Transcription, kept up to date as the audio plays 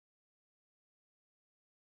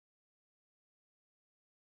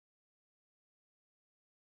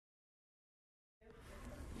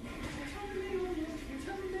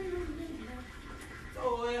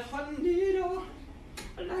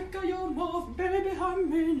baby, I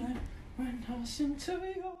mean it when I sing to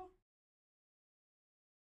you.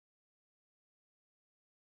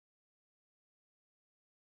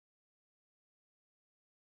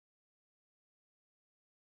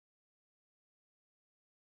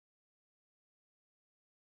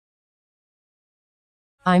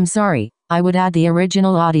 I'm sorry, I would add the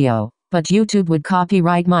original audio, but YouTube would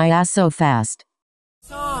copyright my ass so fast.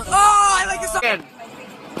 Oh, I like this song.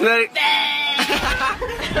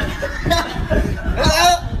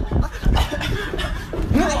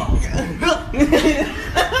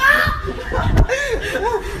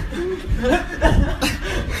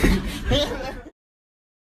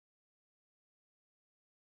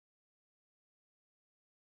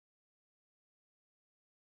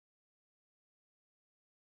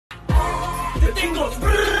 The thing goes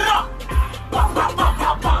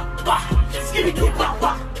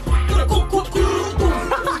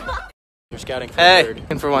You're scouting for third.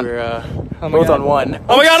 And for one. We're both on one.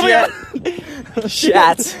 Oh my god,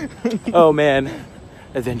 Shats. Oh man.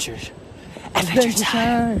 Adventures. Adventure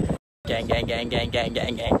time. Gang, gang, gang, gang, gang,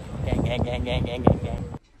 gang, gang. Gang, gang, gang, gang, gang, gang, gang.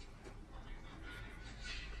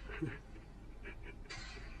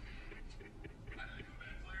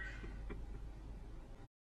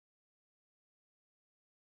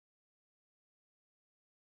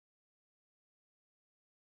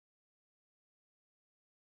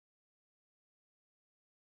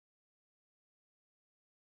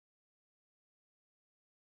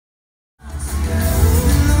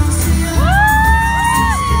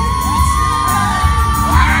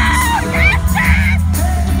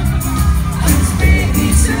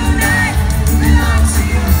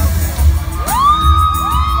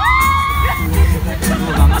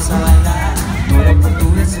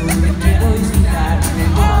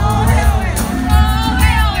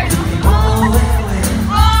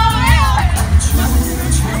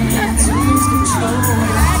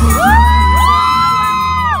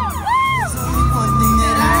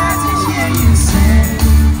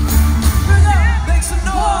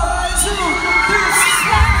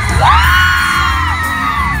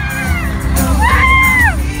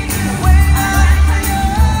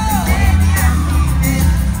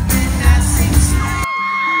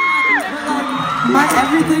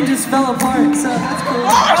 Everything just fell apart, so that's cool.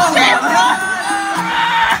 Oh shit!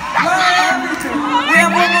 We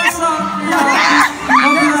have one more song.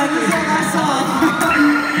 Hope you like this last song.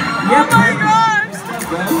 Yep. Oh my gosh! So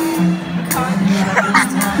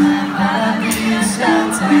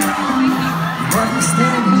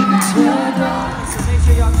make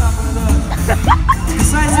sure y'all clap one of those.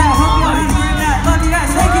 Besides that, hope y'all enjoyed that. Love you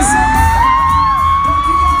guys. Thank you.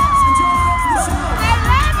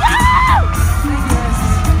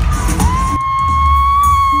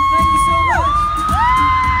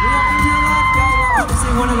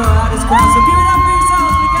 One of the loudest crowds, so give it up for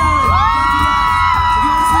yourselves, McAllen. If you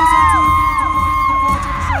want to see something, you can do it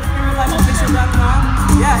at InRealLifeVEVO.com.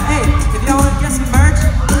 Yeah, hey, if y'all want to get some merch,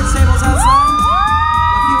 there's tables outside.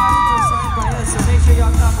 A few items are signed by us, so make sure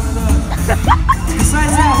y'all cop one of those.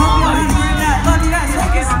 Besides that, hope y'all enjoyed that. Love you guys.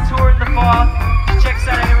 Thank you. On tour in the fall. Check us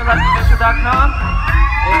out at InRealLifeVEVO.com.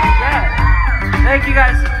 And yeah, thank you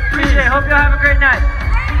guys. Appreciate it. Hope y'all have a great night.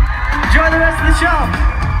 Enjoy the rest of the show.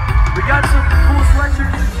 We got some cool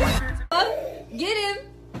sweatshirts and t-shirts. Get him!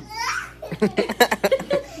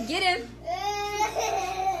 Get him! Get him!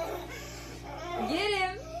 Get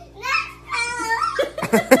him!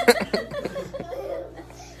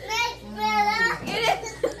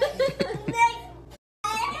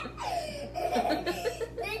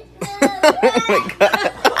 Oh my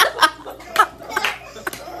god.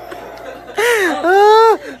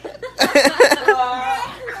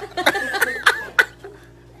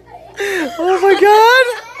 Oh my god!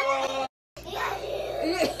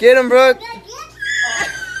 Get him, Brooke!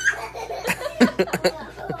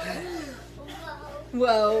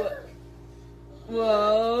 Whoa.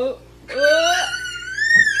 Whoa. Whoa.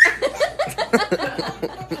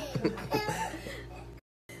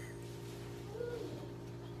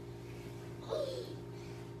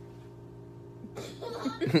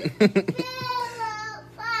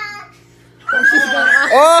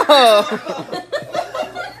 Oh!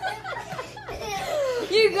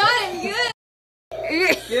 You got him good.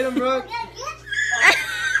 Get him, Brooke!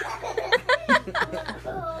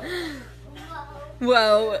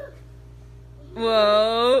 Whoa.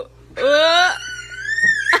 Whoa. Whoa.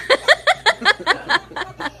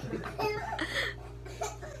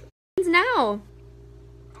 Now.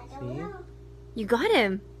 See? You got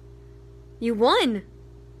him. You won.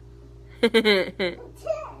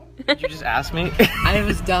 Did you just ask me? I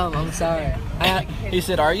was dumb. I'm sorry. He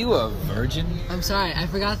said, "Are you a virgin?" I'm sorry. I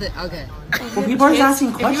forgot that. Okay. Well, people are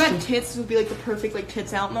asking questions. If you had tits, it would be like the perfect like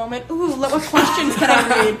tits out moment. Ooh, what questions can I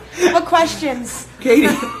read? What questions?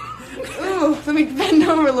 Katie. Ooh, let me bend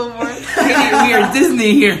over a little more. Katie, we are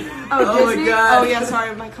Disney here. Oh, my Disney? God. Oh yeah,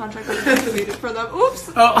 sorry, my contract was activated for them. Oops.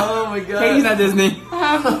 Oh my God. Katie's not Disney. You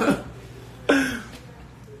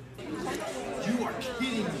are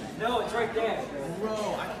kidding me. No, it's right there.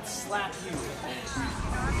 Bro, I can slap you.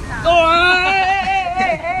 Oh!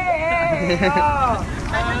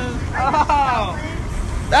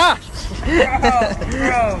 Ah!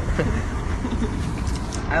 Bro.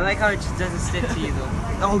 I like how it just doesn't stick to you though.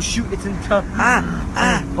 Oh shoot, it's in tough.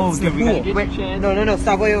 Oh, dude, we gotta get wait, no,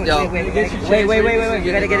 stop, wait. We gotta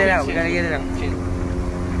get it out. We gotta get it out.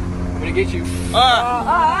 I'm gonna get you.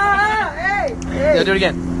 Hey! Yeah, do it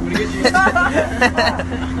again. I'm gonna get you.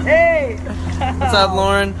 Hey! What's up,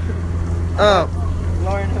 Lauren? Oh,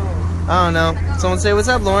 Lauren who? I don't know. Someone say, "What's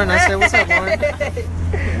up, Lauren?" I say, "What's up, Lauren?"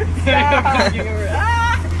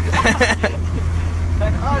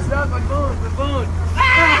 Oh, stop, my phone.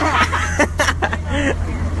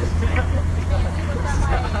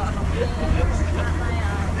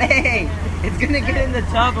 Hey, it's gonna get in the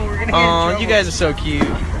tub and we're gonna get in trouble. You guys are so cute.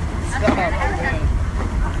 Stop.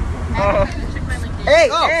 Oh. Hey,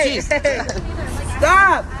 Oh, hey, jeez. hey.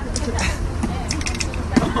 Stop!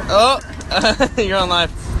 Oh, you're on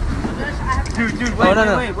live. Dude,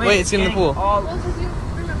 wait, Wait, it's in the pool.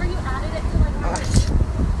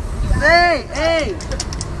 Hey!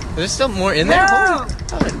 There's still more in there? No! Holy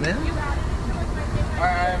God, man.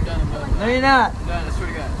 Alright, I'm done. No, you're not. I'm done, I swear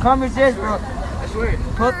to God. Come resist, bro. I swear.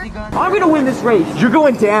 Put the gun. I'm gonna win this race. You're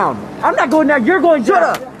going down. I'm not going down. You're going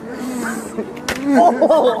down. Shut up.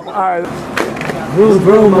 Oh. Alright. Rules,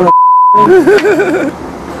 bro, man.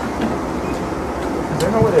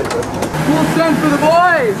 Full send for the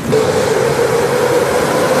boys.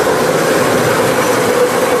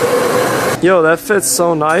 Yo, that fits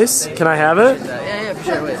so nice. Can I have it? Yeah, for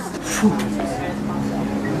sure. Wait.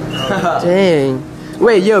 Dang.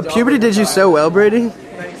 Wait, yo, puberty did you so well, Brady?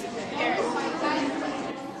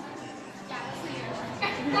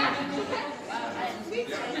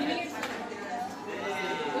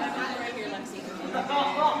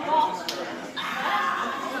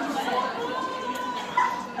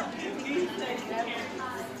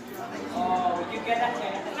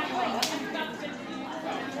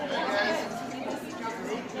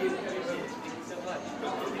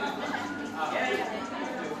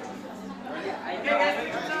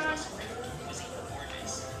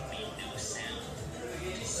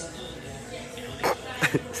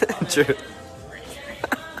 True.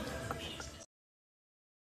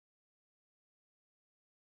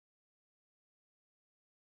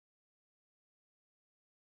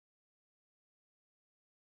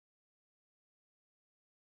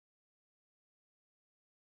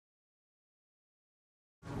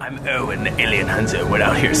 I'm Owen, the alien hunter. We're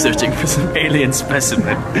out here searching for some alien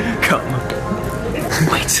specimen. Come.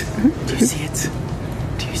 Wait. Do you see it?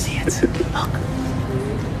 Do you see it? Look.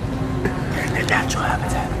 They're in their natural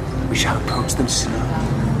habitat. We shall approach them slow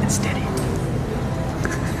and steady.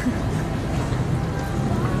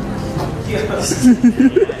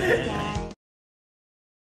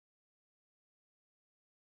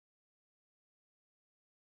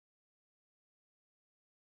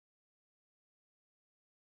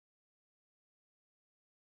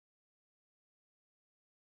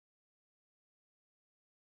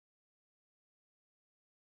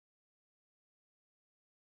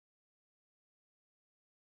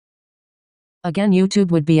 Again,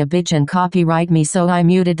 YouTube would be a bitch and copyright me, so I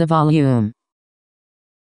muted the volume.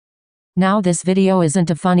 Now this video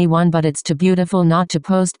isn't a funny one, but it's too beautiful not to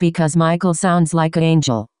post because Michael sounds like an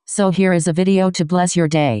angel. So here is a video to bless your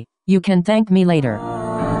day. You can thank me later.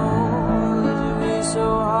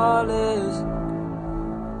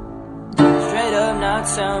 Straight up now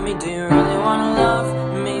tell me, do you really wanna love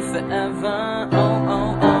me forever?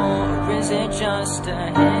 Or is it just a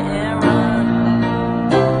hit and run?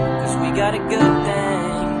 We got a good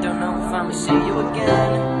thing, don't know if I'ma see you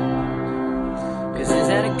again. Is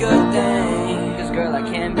that a good thing? Cause girl, I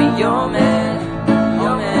can't be your man.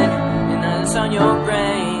 And now it's on your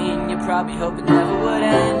brain, you probably hope it never would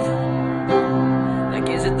end. Like,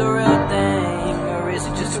 is it the real thing? Or is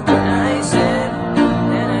it just a one-night stand?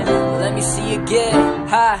 Let me see you get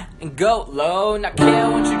high and go low. Not care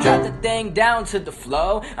once you drop the thing down to the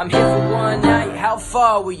flow. I'm here for one night, how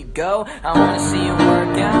far will you go? I wanna see you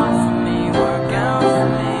work out for me,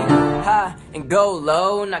 high and and go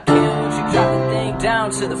low. Now Kim, won't you drop the thing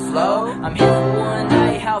down to the flow? I'm here for one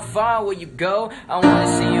night, how far will you go? I wanna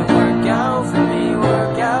see you work out for me,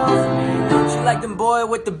 work out for me. She like them boy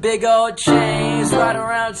with the big old chains, ride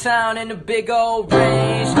around town in the big old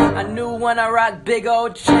range. I knew when I rocked big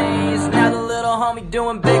old chains, now the little homie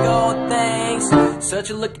doing big old things. Such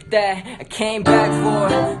a look at that, I came back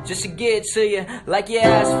for, just to get to you like you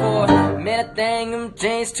asked for. Man, I think them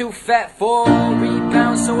jeans too fat for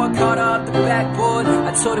rebound, so I caught off the backboard.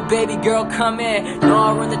 I told her, baby girl, come in, know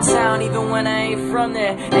I run the town even when I ain't from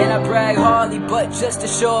there. And I brag hardly, but just to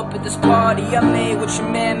show up at this party I made what your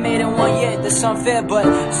man made in 1 year. That's unfair, but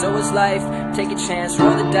so is life. Take a chance,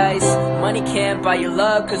 roll the dice. Money can't buy your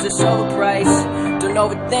love, cause it's overpriced. Don't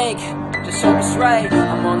overthink, just hope it's right.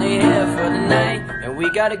 I'm only here for the night, and we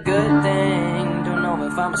got a good thing. Don't know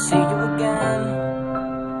if I'ma see you again,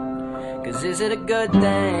 cause is it a good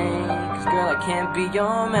thing? Cause girl, I can't be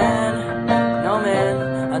your man. No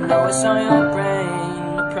man, I know it's on your brain.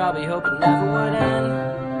 I probably hope it never would end.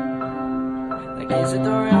 Like, is it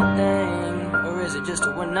the real thing, or is it just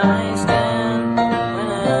a one night stand?